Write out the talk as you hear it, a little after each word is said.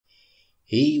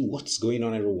Hey, what's going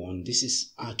on, everyone? This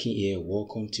is Akin here.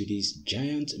 Welcome to this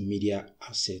Giant Media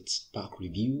Assets Pack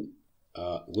Review,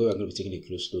 where we're going to be taking a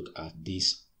close look at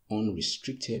this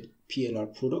unrestricted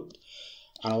PLR product.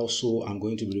 And also, I'm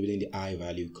going to be revealing the high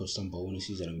value custom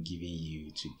bonuses that I'm giving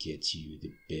you to get you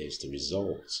the best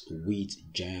results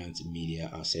with Giant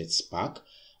Media Assets Pack,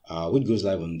 which goes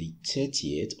live on the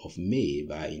 30th of May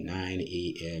by 9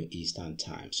 a.m. Eastern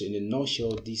Time. So in a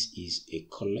nutshell, this is a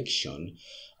collection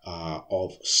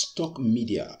of stock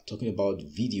media, talking about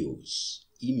videos,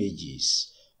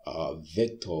 images,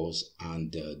 vectors,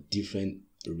 and different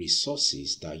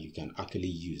resources that you can actually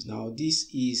use. Now, this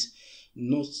is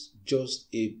not just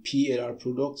a PLR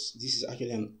product. This is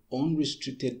actually an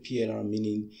unrestricted PLR,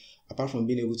 meaning apart from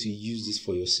being able to use this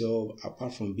for yourself,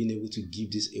 apart from being able to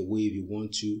give this away if you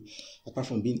want to, apart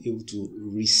from being able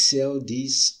to resell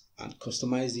this and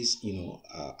customize this,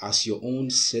 as your own,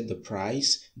 set the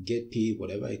price, get paid,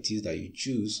 whatever it is that you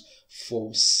choose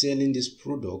for selling this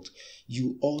product,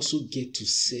 you also get to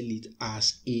sell it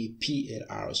as a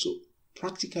PLR. So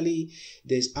practically,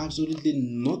 there's absolutely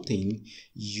nothing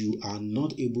you are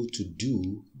not able to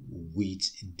do with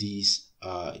this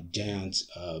giant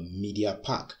media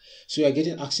pack. So you're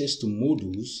getting access to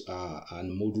modules,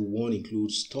 and module 1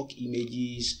 includes stock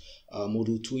images,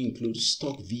 module 2 includes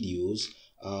stock videos,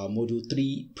 module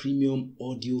 3 premium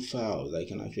audio files that you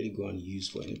can actually go and use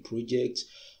for any project,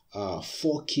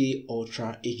 4K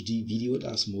ultra HD video,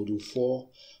 that's module 4.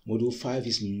 Module 5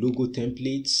 is logo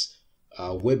templates,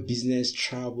 web business,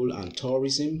 travel and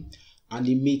tourism,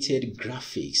 animated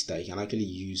graphics that you can actually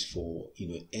use for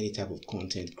any type of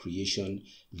content creation,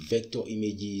 vector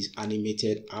images,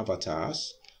 animated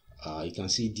avatars. You can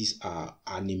see these are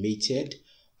animated,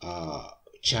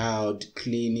 child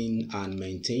cleaning and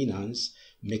maintenance,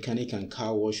 mechanic and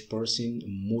car wash person,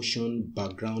 motion,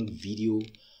 background video.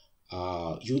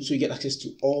 You also get access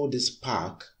to all this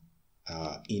pack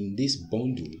in this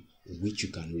bundle, which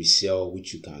you can resell,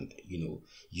 which you can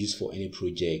use for any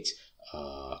project,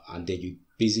 and then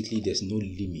there's no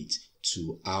limit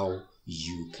to how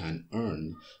you can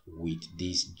earn with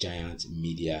these giant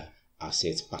media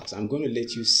asset packs. I'm going to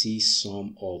let you see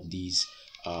some of these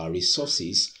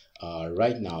resources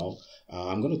right now.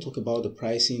 I'm going to talk about the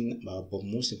pricing, but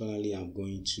most importantly, I'm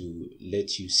going to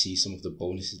let you see some of the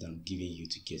bonuses that I'm giving you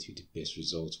to get you the best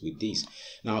results with this.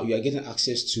 Now, you are getting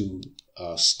access to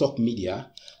stock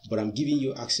media, but I'm giving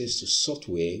you access to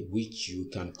software which you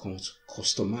can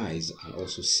customize and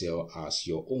also sell as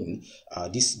your own.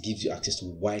 This gives you access to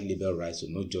wide label rights, so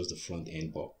not just the front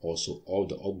end, but also all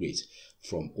the upgrades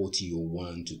from OTO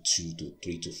 1 to 2 to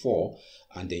 3 to 4,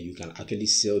 and then you can actually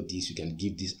sell this. You can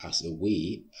give this as a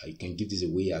way. You can give this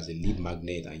away as a lead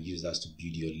magnet and use that to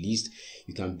build your list.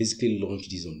 You can basically launch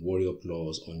this on Warrior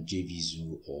Plus, on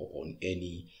JVZoo, or on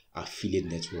any affiliate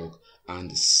network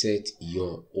and set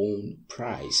your own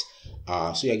price.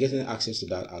 So you're getting access to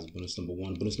that as bonus number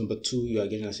 1. Bonus number 2, you are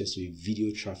getting access to a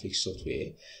video traffic software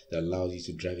that allows you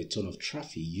to drive a ton of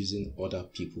traffic using other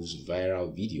people's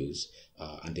viral videos,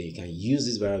 and then you can use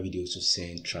these viral videos to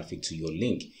send traffic to your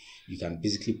link. You can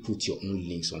basically put your own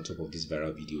links on top of these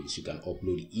viral videos. You can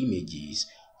upload images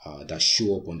that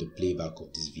show up on the playback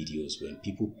of these videos. When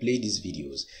people play these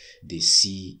videos, they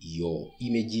see your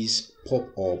images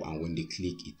pop up, and when they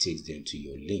click, it takes them to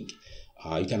your link.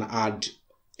 You can add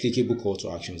clickable call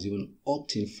to actions, even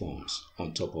opt-in forms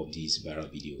on top of these viral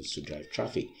videos to drive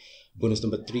traffic. Bonus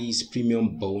number 3 is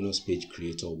premium bonus page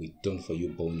creator with done for you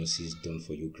bonuses, done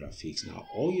for you graphics. Now,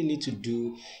 all you need to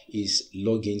do is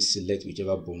log in, select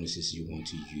whichever bonuses you want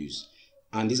to use,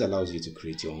 and this allows you to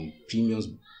create your own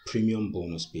premium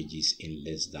bonus pages in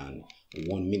less than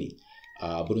 1 minute.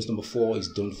 Bonus number 4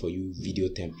 is done for you video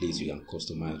templates you can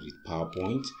customize with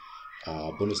PowerPoint.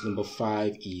 Bonus number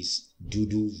 5 is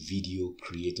Doodle video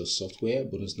creator software.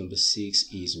 Bonus number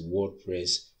 6 is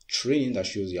WordPress training that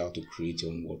shows you how to create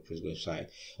your own WordPress website.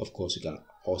 Of course, you can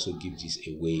also give this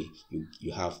away.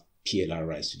 You have PLR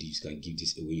rights to this. You can give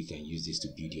this away. You can use this to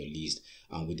build your list,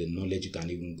 and with the knowledge, you can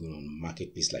even go on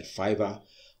marketplace like Fiverr,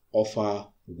 offer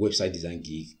website design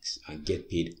gigs, and get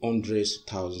paid hundreds of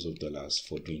thousands of dollars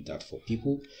for doing that for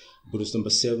people. Bonus number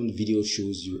 7, video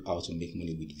shows you how to make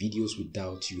money with videos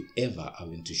without you ever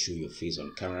having to show your face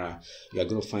on camera. You are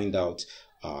going to find out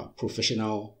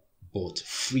professional but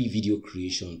free video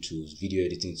creation tools, video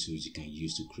editing tools you can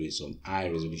use to create some high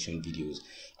resolution videos,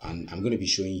 and I'm going to be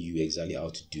showing you exactly how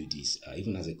to do this,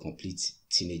 even as a complete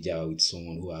teenager, with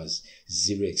someone who has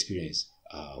zero experience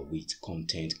with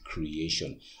content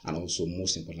creation, and also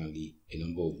most importantly, a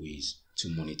number of ways to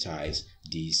monetize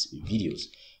these videos.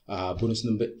 Bonus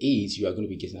number 8, you are going to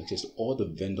be getting access to all the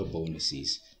vendor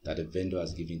bonuses that the vendor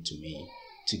has given to me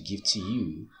to give to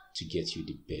you to get you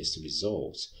the best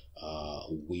results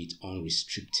with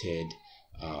unrestricted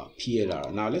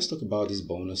PLR. Now let's talk about these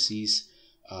bonuses.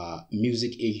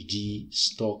 Music HD,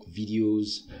 stock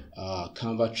videos,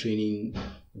 Canva training,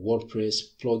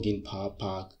 WordPress, plugin power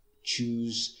pack,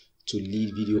 choose to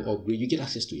lead video upgrade. You get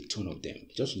access to a ton of them.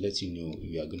 Just to let you know,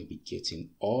 you are going to be getting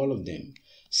all of them.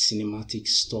 Cinematic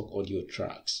stock audio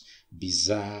tracks,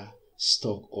 bizarre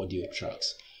stock audio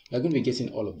tracks. You are going to be getting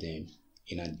all of them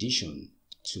in addition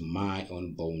to my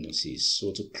own bonuses.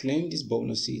 So to claim these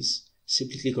bonuses,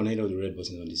 simply click on any of the red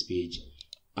buttons on this page,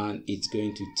 and it's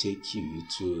going to take you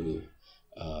to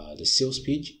the sales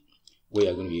page where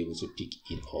you're going to be able to pick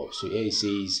it up. So here it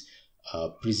says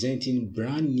presenting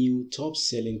brand new top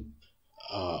selling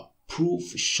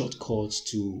proof shortcuts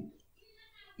to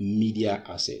media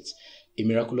assets. A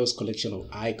miraculous collection of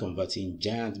high converting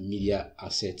giant media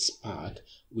assets pack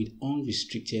with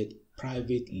unrestricted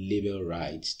private label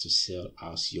rights to sell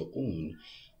as your own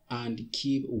and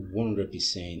keep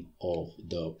 100% of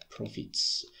the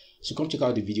profits. So come check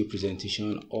out the video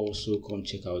presentation. Also come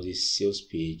check out this sales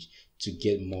page to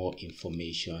get more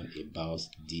information about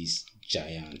this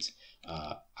giant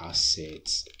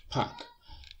assets pack.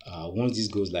 Once this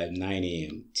goes live 9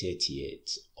 a.m.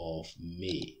 30th of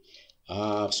May.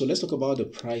 So let's talk about the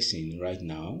pricing right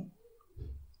now.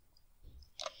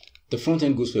 The front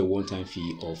end goes for a one-time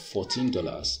fee of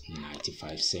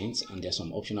 $14.95, and there's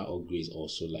some optional upgrades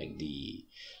also, like the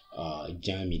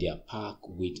giant media pack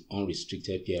with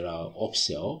unrestricted PLR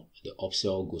upsell. The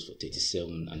upsell goes for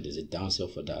 $37, and there's a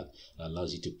downsell for that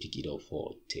allows you to pick it up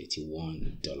for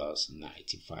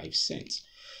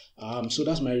 $31.95. So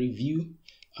that's my review.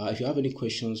 If you have any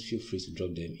questions, feel free to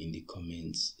drop them in the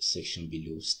comments section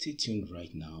below. Stay tuned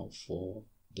right now for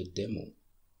the demo.